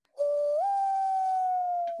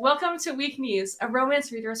Welcome to Week News, a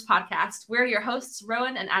romance readers podcast. We're your hosts,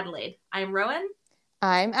 Rowan and Adelaide. I'm Rowan.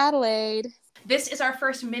 I'm Adelaide. This is our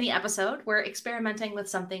first mini episode. We're experimenting with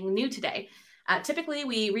something new today. Typically,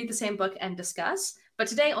 we read the same book and discuss, but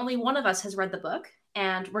today only one of us has read the book,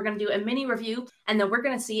 and we're going to do a mini review, and then we're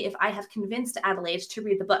going to see if I have convinced Adelaide to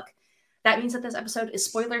read the book. That means that this episode is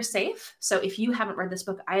spoiler safe, so if you haven't read this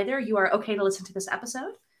book either, you are okay to listen to this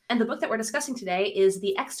episode. And the book that we're discussing today is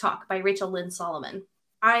The X-Talk by Rachel Lynn Solomon.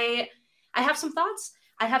 I have some thoughts.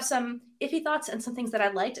 I have some iffy thoughts and some things that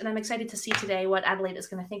I liked, and I'm excited to see today what Adelaide is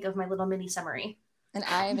going to think of my little mini summary. And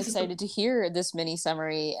I am excited to hear this mini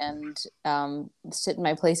summary and sit in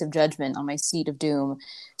my place of judgment on my seat of doom.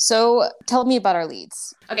 So tell me about our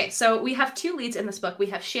leads. Okay, so we have two leads in this book. We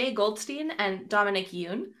have Shay Goldstein and Dominic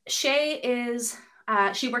Yoon. Shay is,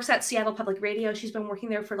 she works at Seattle Public Radio. She's been working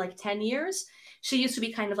there for like 10 years. She used to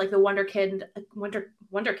be kind of like the wunderkind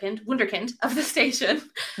of the station.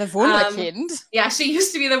 The wunderkind? Yeah, she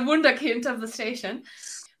used to be the wunderkind of the station.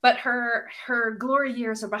 But her glory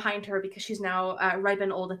years are behind her because she's now ripe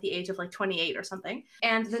and old at the age of like 28 or something.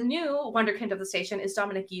 And the new wunderkind of the station is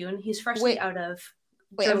Dominic Yoon. He's freshly out of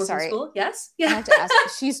journalism school. Yes? Yeah. I have to ask,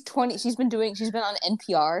 she's 20, she's been on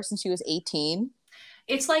NPR since she was 18.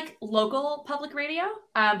 It's like local public radio.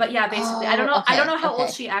 But yeah, basically, I don't know how old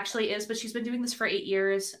she actually is, but she's been doing this for 8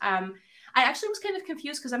 years. I actually was kind of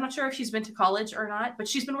confused because I'm not sure if she's been to college or not, but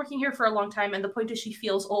she's been working here for a long time. And the point is she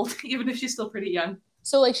feels old, even if she's still pretty young.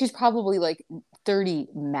 So like she's probably like 30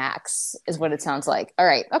 max is what it sounds like. All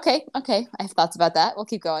right. Okay. I have thoughts about that. We'll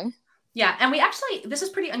keep going. Yeah. And we actually, this is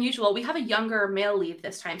pretty unusual. We have a younger male lead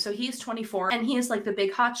this time. So he's 24 and he is like the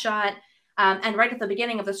big hotshot. And right at the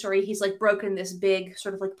beginning of the story, he's like broken this big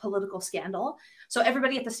sort of like political scandal. So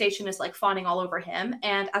everybody at the station is like fawning all over him.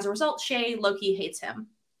 And as a result, Shay low-key hates him.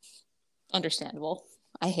 Understandable.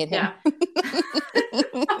 I hate him.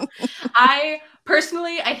 Yeah.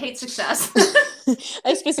 I hate success.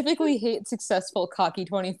 I specifically hate successful, cocky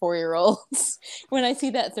 24-year-olds. When I see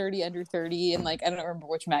that 30 under 30 and like, I don't remember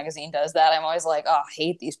which magazine does that. I'm always like, oh, I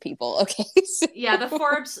hate these people. Okay. Yeah. The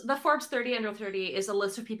Forbes 30 under 30 is a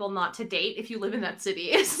list of people not to date if you live in that city.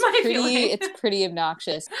 It's my feeling. It's pretty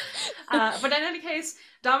obnoxious. But in any case,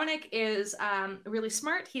 Dominic is really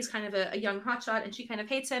smart. He's kind of a young hotshot, and she kind of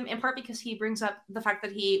hates him, in part because he brings up the fact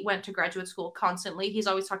that he went to graduate school constantly. He's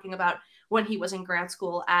always talking about when he was in grad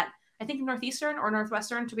school at, I think, Northeastern or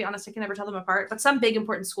Northwestern. To be honest, I can never tell them apart. But some big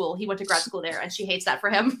important school. He went to grad school there, and she hates that for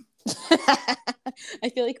him. I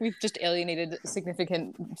feel like we've just alienated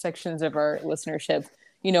significant sections of our listenership.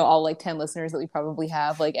 You know, all like 10 listeners that we probably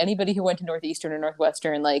have. Like anybody who went to Northeastern or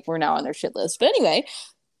Northwestern, like we're now on their shit list. But anyway.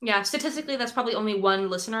 Yeah, statistically, that's probably only one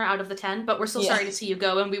listener out of the 10, but we're still sorry to see you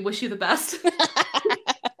go, and we wish you the best.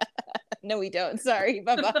 No, we don't. Sorry.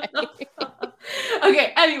 Bye-bye.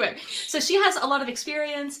 Okay, anyway. So she has a lot of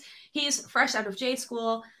experience. He's fresh out of J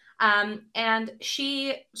school, and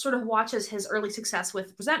she sort of watches his early success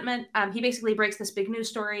with resentment. He basically breaks this big news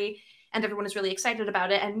story, and everyone is really excited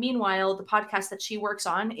about it. And meanwhile, the podcast that she works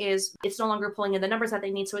on it's no longer pulling in the numbers that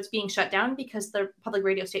they need. So it's being shut down because the public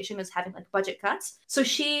radio station is having like budget cuts. So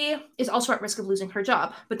she is also at risk of losing her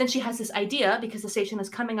job. But then she has this idea because the station is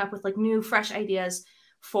coming up with like new, fresh ideas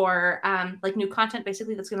for like new content,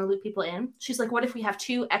 basically, that's going to loop people in. She's like, what if we have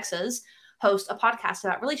two exes host a podcast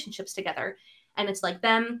about relationships together? And it's like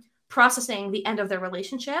them processing the end of their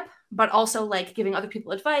relationship, but also like giving other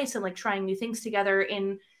people advice and like trying new things together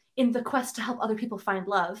in the quest to help other people find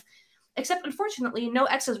love. Except, unfortunately, no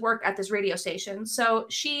exes work at this radio station. So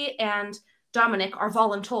she and Dominic are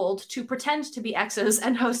voluntold to pretend to be exes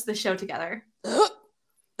and host the show together.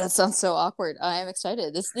 That sounds so awkward. I am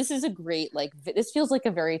excited. This is a great, like, this feels like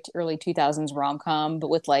a very early 2000s rom-com, but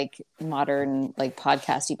with like modern, like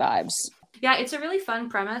podcasty vibes. Yeah, it's a really fun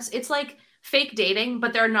premise. It's like fake dating,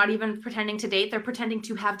 but they're not even pretending to date. They're pretending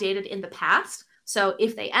to have dated in the past. So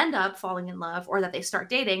if they end up falling in love or that they start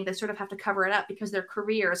dating, they sort of have to cover it up because their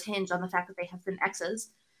careers hinge on the fact that they have been exes.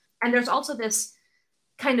 And there's also this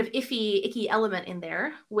kind of icky element in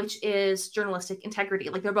there, which is journalistic integrity.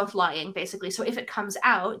 Like they're both lying, basically. So if it comes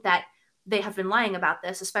out that they have been lying about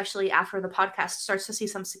this, especially after the podcast starts to see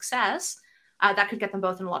some success, that could get them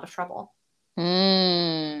both in a lot of trouble. So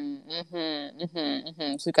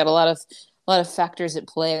we've got a lot of factors at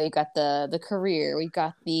play. We've got the career. We've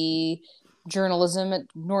got the journalism at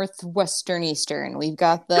Northwestern Eastern. We've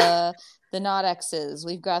got the not exes.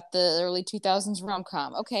 We've got the early 2000s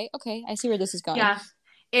rom-com. Okay, I see where this is going. Yeah,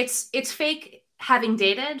 it's fake having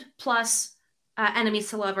dated plus enemies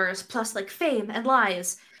to lovers plus like fame and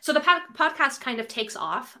lies. So the podcast kind of takes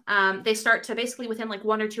off. They start to basically within like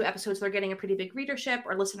 1 or 2 episodes, they're getting a pretty big readership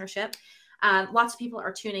or listenership. Lots of people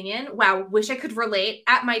are tuning in. Wow, wish I could relate.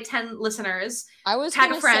 At my 10 listeners, I was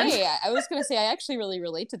tag a friend. I was gonna say I actually really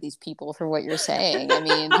relate to these people for what you're saying. I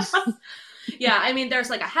mean, yeah, I mean, there's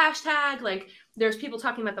like a hashtag, like there's people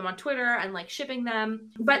talking about them on Twitter and like shipping them.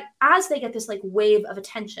 But as they get this like wave of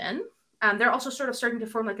attention, they're also sort of starting to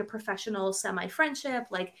form like a professional semi-friendship.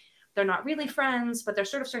 Like they're not really friends, but they're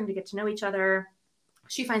sort of starting to get to know each other.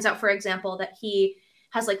 She finds out, for example, that he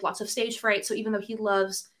has like lots of stage fright. So even though he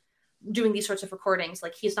loves doing these sorts of recordings,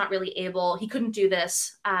 like he's not really able, he couldn't do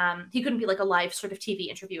this. He couldn't be like a live sort of TV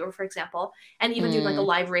interviewer, for example. And even doing like a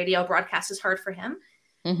live radio broadcast is hard for him.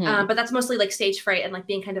 But that's mostly like stage fright and like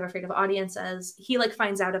being kind of afraid of audiences. He like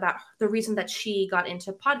finds out about the reason that she got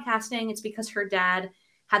into podcasting. It's because her dad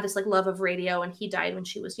had this like love of radio and he died when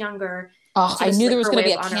she was younger. Oh, so I knew like there was going to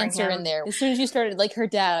be a honoring cancer him in there. As soon as you started, like her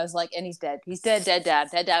dad, I was like, and he's dead. He's dead, dead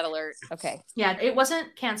dad alert. Okay. Yeah, it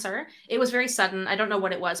wasn't cancer. It was very sudden. I don't know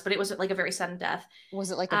what it was, but it was like a very sudden death.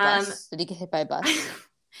 Was it like a bus? Did he get hit by a bus? I'm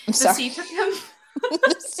the sorry. sea took him.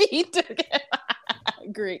 The sea took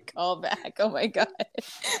him. Great callback. Oh my God.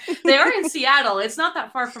 They are in Seattle. It's not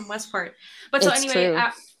that far from Westport. But so It's anyway,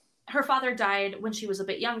 her father died when she was a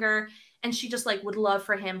bit younger. And she just like would love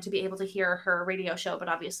for him to be able to hear her radio show, but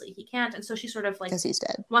obviously he can't. And so she sort of like because he's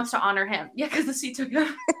dead. Wants to honor him. Yeah, because the sea took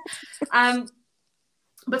him.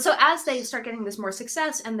 But so as they start getting this more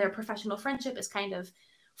success and their professional friendship is kind of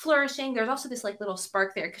flourishing, there's also this like little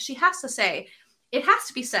spark there. Because she has to say, it has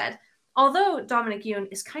to be said, although Dominic Yoon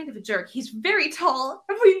is kind of a jerk, he's very tall.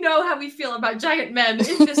 And we know how we feel about giant men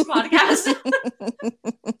in this podcast.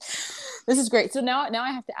 This is great. So now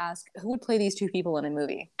I have to ask, who would play these two people in a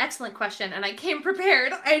movie? Excellent question. And I came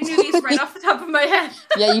prepared. I knew these right off the top of my head.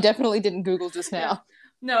 Yeah, you definitely didn't Google just now. Yeah.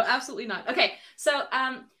 No, absolutely not. Okay. So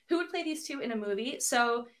who would play these two in a movie?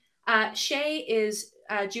 So Shay is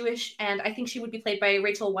Jewish, and I think she would be played by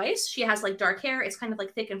Rachel Weisz. She has like dark hair. It's kind of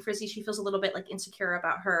like thick and frizzy. She feels a little bit like insecure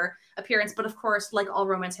about her appearance. But of course, like all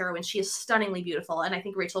romance heroines, she is stunningly beautiful. And I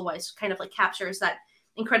think Rachel Weisz kind of like captures that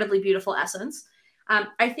incredibly beautiful essence.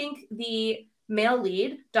 I think the male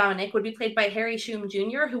lead, Dominic, would be played by Harry Shum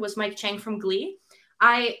Jr., who was Mike Chang from Glee.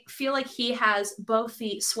 I feel like he has both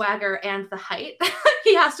the swagger and the height.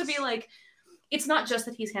 He has to be like, it's not just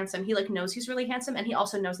that he's handsome. He like knows he's really handsome, and he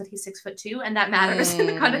also knows that he's 6'2", and that matters in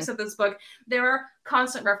the context of this book. There are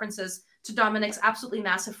constant references to Dominic's absolutely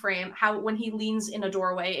massive frame, how when he leans in a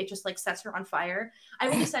doorway, it just like sets her on fire. I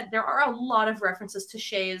really said there are a lot of references to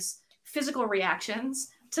Shay's physical reactions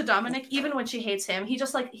to Dominic, even when she hates him. He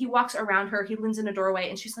just like, he walks around her, he leans in a doorway,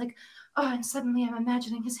 and she's like, oh, and suddenly I'm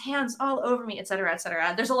imagining his hands all over me, etc.,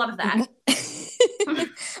 etc. There's a lot of that.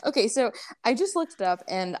 Okay, so I just looked it up,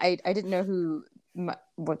 and I didn't know who,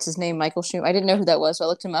 what's his name, Michael Shum. I didn't know who that was, so I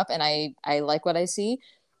looked him up, and I like what I see.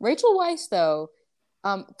 Rachel Weisz, though,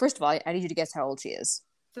 first of all, I need you to guess how old she is.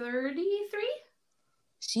 33?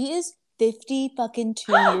 She is 50 fucking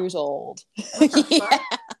 2 years old. Yeah.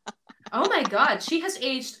 Oh my God, she has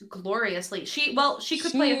aged gloriously. She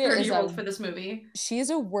could play a 30-year-old for this movie. She is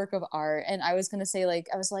a work of art, and I was gonna say, like,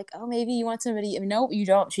 I was like, oh, maybe you want somebody. I mean, no, you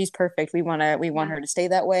don't. She's perfect. We want her to stay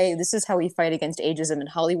that way. This is how we fight against ageism in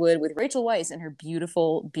Hollywood with Rachel Weisz and her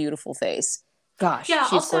beautiful, beautiful face. Gosh, yeah,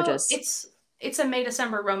 she's also gorgeous. It's a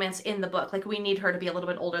May-December romance in the book. Like, we need her to be a little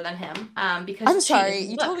bit older than him. Because I'm sorry,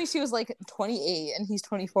 you told me she was like 28 and he's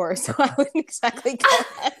 24, so I wouldn't exactly call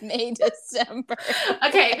that May-December.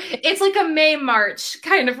 Okay, it's like a May-March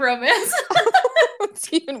kind of romance.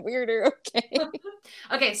 It's even weirder. Okay.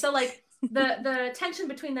 Okay, so like the tension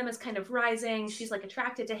between them is kind of rising. She's like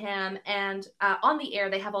attracted to him, and on the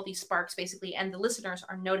air they have all these sparks basically, and the listeners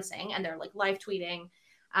are noticing, and they're like live tweeting.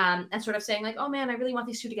 And sort of saying like, oh man, I really want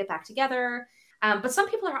these two to get back together. But some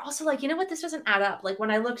people are also like, you know what, this doesn't add up. Like when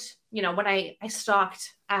I looked, when I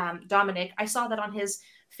stalked Dominic, I saw that on his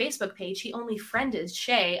Facebook page, he only friended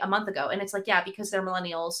Shay a month ago. And it's like, yeah, because they're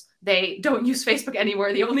millennials, they don't use Facebook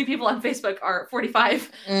anymore. The only people on Facebook are 45.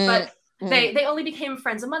 But they only became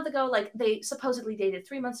friends a month ago. Like they supposedly dated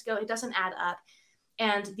 3 months ago. It doesn't add up.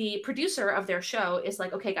 And the producer of their show is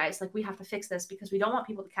like, okay, guys, like we have to fix this because we don't want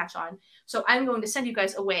people to catch on. So I'm going to send you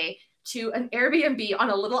guys away to an Airbnb on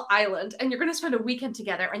a little island, and you're going to spend a weekend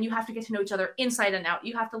together, and you have to get to know each other inside and out.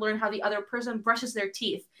 You have to learn how the other person brushes their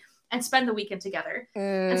teeth and spend the weekend together.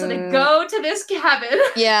 And so they go to this cabin.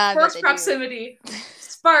 Yeah. Close proximity.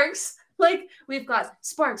 Sparks. Like, we've got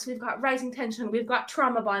sparks, we've got rising tension, we've got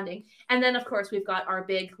trauma bonding. And then, of course, we've got our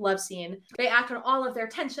big love scene. They act on all of their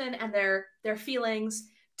tension and their feelings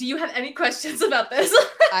Do you have any questions about this?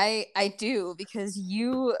 I do, because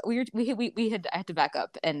I had to back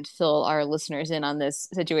up and fill our listeners in on this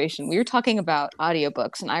situation. We were talking about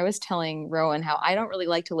audiobooks, and I was telling Rowan how I don't really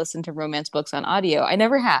like to listen to romance books on audio. I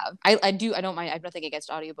never have. I don't mind. I have nothing against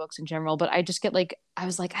audiobooks in general, but I just get like, I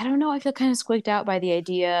was like, I don't know, I feel kind of squeaked out by the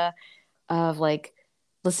idea of like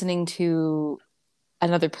listening to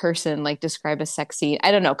another person like describe a sex scene. I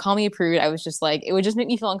don't know. Call me a prude. I was just like, it would just make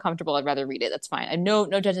me feel uncomfortable. I'd rather read it. That's fine. I no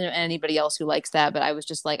judgment of anybody else who likes that, but I was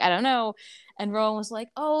just like, I don't know. And Rowan was like,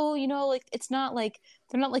 oh, like it's not like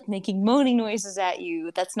they're not like making moaning noises at you.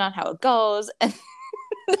 That's not how it goes. And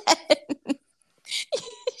then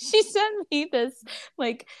she sent me this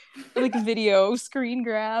like video screen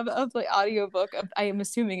grab of the audiobook of, I am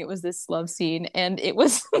assuming it was this love scene, and it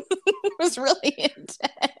was it was really intense.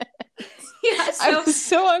 Yeah, I was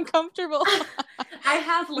so uncomfortable. I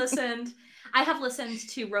have listened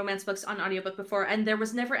to romance books on audiobook before, and there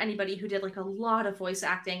was never anybody who did like a lot of voice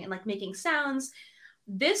acting and like making sounds.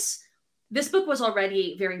 This book was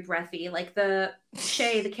already very breathy. Like the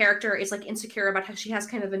character is like insecure about how she has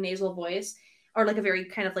kind of a nasal voice, or like a very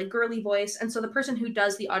kind of like girly voice. And so the person who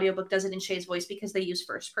does the audiobook does it in Shay's voice because they use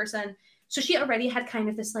first person. So she already had kind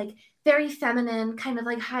of this like very feminine, kind of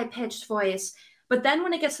like high-pitched voice. But then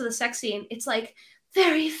when it gets to the sex scene, it's like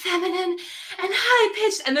very feminine and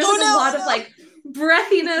high-pitched. And there's a lot of like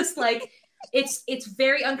breathiness. Like it's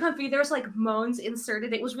very uncomfy. There's like moans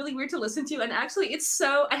inserted. It was really weird to listen to. And actually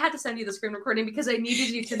I had to send you the screen recording because I needed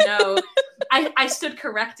you to know I stood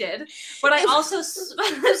corrected. But I also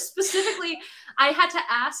specifically, I had to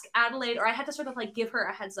ask Adelaide, or I had to sort of like give her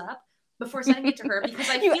a heads up before sending it to her, because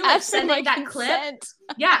I feel like sending that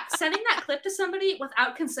clip to somebody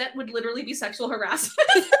without consent would literally be sexual harassment.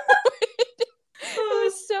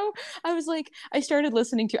 I was like, I started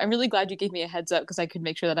listening to, I'm really glad you gave me a heads up because I could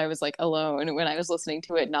make sure that I was like alone when I was listening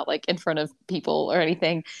to it, not like in front of people or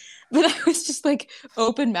anything. But I was just like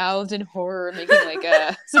open mouthed in horror, making like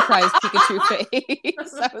a surprised Pikachu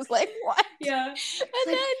face. I was like, what? Yeah. And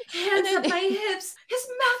then hands up my hips, his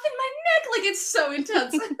mouth in my neck. Like, it's so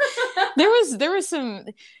intense. there was some,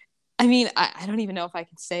 I mean, I don't even know if I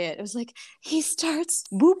can say it. It was like, he starts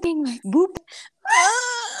whooping, like whoop.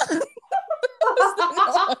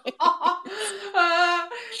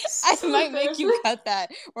 I might make you cut that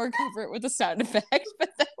or cover it with a sound effect, but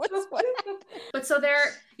that was what happened. But so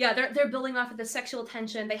they're building off of the sexual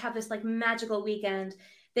tension. They have this like magical weekend.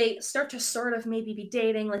 They start to sort of maybe be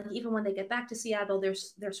dating. Like even when they get back to Seattle,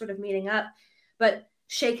 they're sort of meeting up. But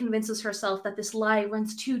Shay convinces herself that this lie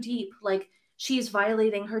runs too deep. Like she's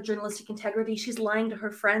violating her journalistic integrity. She's lying to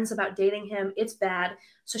her friends about dating him. It's bad.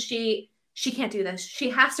 So she can't do this. She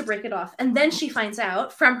has to break it off. And then she finds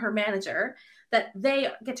out from her manager that they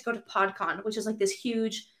get to go to PodCon, which is like this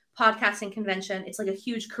huge podcasting convention. It's like a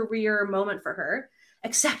huge career moment for her,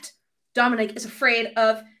 except Dominic is afraid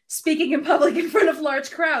of speaking in public in front of large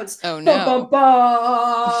crowds. Oh, no. Bum, bum,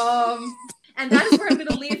 bum. And that is where I'm going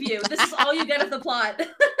to leave you. This is all you get of the plot.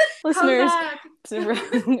 Listeners,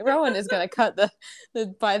 Rowan is going to cut the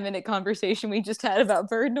 5-minute conversation we just had about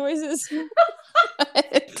bird noises.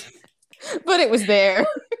 But it was there.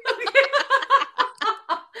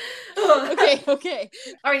 Okay.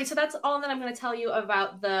 All right, so that's all that I'm going to tell you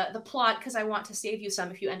about the plot, because I want to save you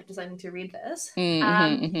some if you end up deciding to read this.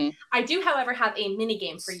 I do, however, have a mini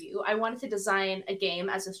game for you. I wanted to design a game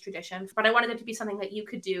as is tradition, but I wanted it to be something that you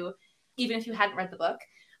could do even if you hadn't read the book.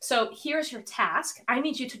 So here's your task. I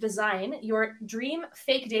need you to design your dream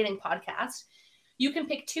fake dating podcast. You can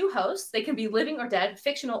pick 2 hosts. They can be living or dead,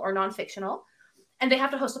 fictional or non-fictional. And they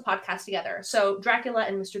have to host a podcast together. So Dracula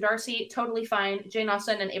and Mr. Darcy, totally fine. Jane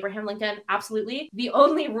Austen and Abraham Lincoln, absolutely. The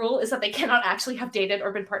only rule is that they cannot actually have dated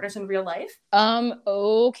or been partners in real life.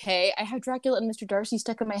 Okay. I have Dracula and Mr. Darcy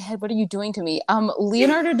stuck in my head. What are you doing to me?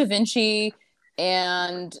 Leonardo da Vinci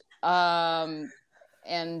and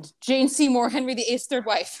Jane Seymour, Henry VIII's third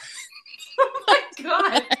wife. Oh my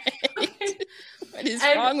God. Okay. What is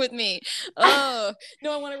wrong with me? Oh,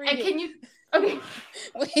 no, I want to read it. Can you... Okay.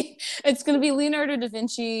 Wait, it's going to be Leonardo da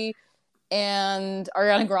Vinci and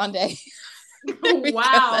Ariana Grande.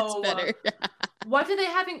 Wow. That's better. What do they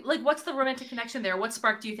having? Like, what's the romantic connection there? What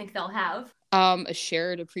spark do you think they'll have? A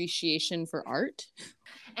shared appreciation for art.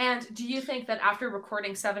 And do you think that after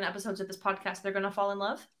recording 7 episodes of this podcast, they're going to fall in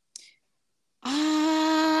love?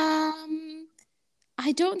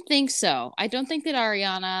 I don't think so. I don't think that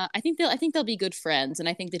Ariana, I think they'll be good friends, and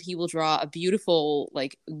I think that he will draw a beautiful,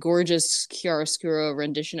 like, gorgeous chiaroscuro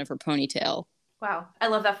rendition of her ponytail. Wow. I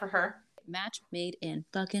love that for her. match made in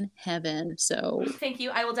fucking heaven. So thank you.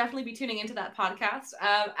 I will definitely be tuning into that podcast.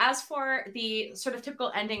 As for the sort of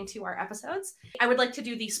typical ending to our episodes, I would like to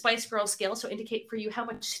do the Spice Girl scale, so indicate for you how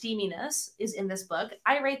much steaminess is in this book.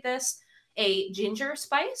 I rate this a ginger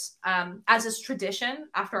spice. As is tradition,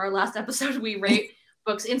 after our last episode, we rate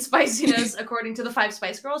books in spiciness according to the 5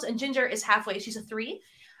 Spice Girls, and ginger is halfway. She's a 3.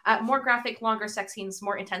 More graphic, longer sex scenes,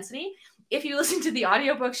 more intensity. If you listen to the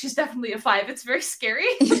audiobook, she's definitely a 5. It's very scary.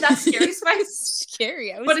 That's scary spice.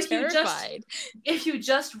 Scary. I was terrified. If you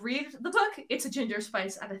just read the book, it's a ginger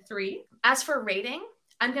spice at a 3. As for rating,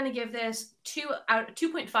 I'm going to give this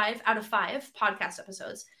 2.5 out of 5 podcast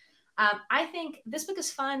episodes. I think this book is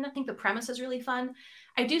fun. I think the premise is really fun.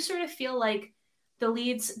 I do sort of feel like the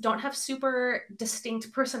leads don't have super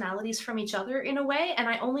distinct personalities from each other in a way. And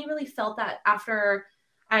I only really felt that after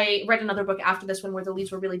I read another book after this one where the leads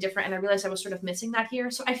were really different, and I realized I was sort of missing that here.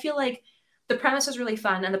 So I feel like the premise is really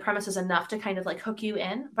fun, and the premise is enough to kind of like hook you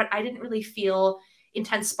in, but I didn't really feel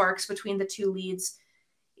intense sparks between the 2 leads,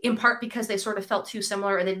 in part because they sort of felt too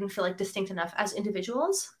similar, or they didn't feel like distinct enough as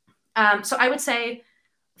individuals. So I would say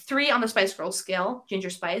 3 on the Spice Girls scale, ginger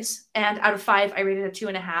spice, and out of 5, I rated a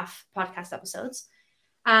 2.5 podcast episodes.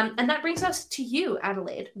 And that brings us to you,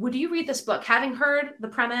 Adelaide. Would you read this book, having heard the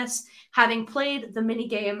premise, having played the mini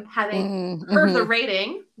game, having heard the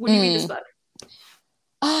rating? Would you read this book?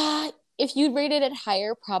 If you'd rated it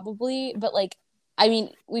higher, probably. But like, I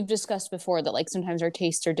mean, we've discussed before that like sometimes our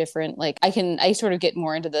tastes are different. Like I sort of get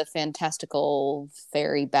more into the fantastical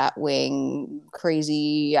fairy batwing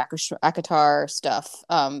crazy Akatar stuff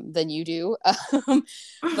than you do.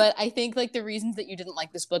 But I think like the reasons that you didn't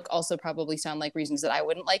like this book also probably sound like reasons that I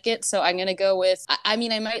wouldn't like it. So I'm gonna go with I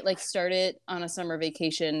mean I might like start it on a summer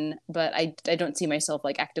vacation, but I don't see myself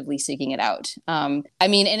like actively seeking it out. I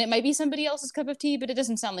mean, and it might be somebody else's cup of tea, but it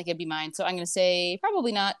doesn't sound like it'd be mine. So I'm gonna say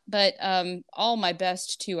probably not. But all my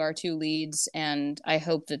best to our 2 leads, and I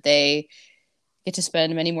hope that they get to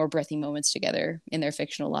spend many more breathy moments together in their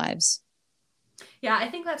fictional lives. Yeah, I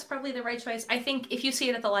think that's probably the right choice. I think if you see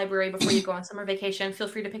it at the library before you go on summer vacation, feel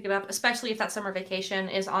free to pick it up, especially if that summer vacation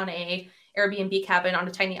is on a Airbnb cabin on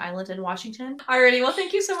a tiny island in Washington. Alrighty, well,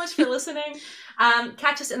 thank you so much for listening.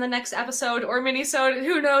 Catch us in the next episode or minisode.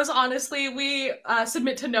 Who knows? Honestly, we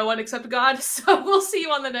submit to no one except God. So we'll see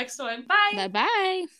you on the next one. Bye. Bye-bye.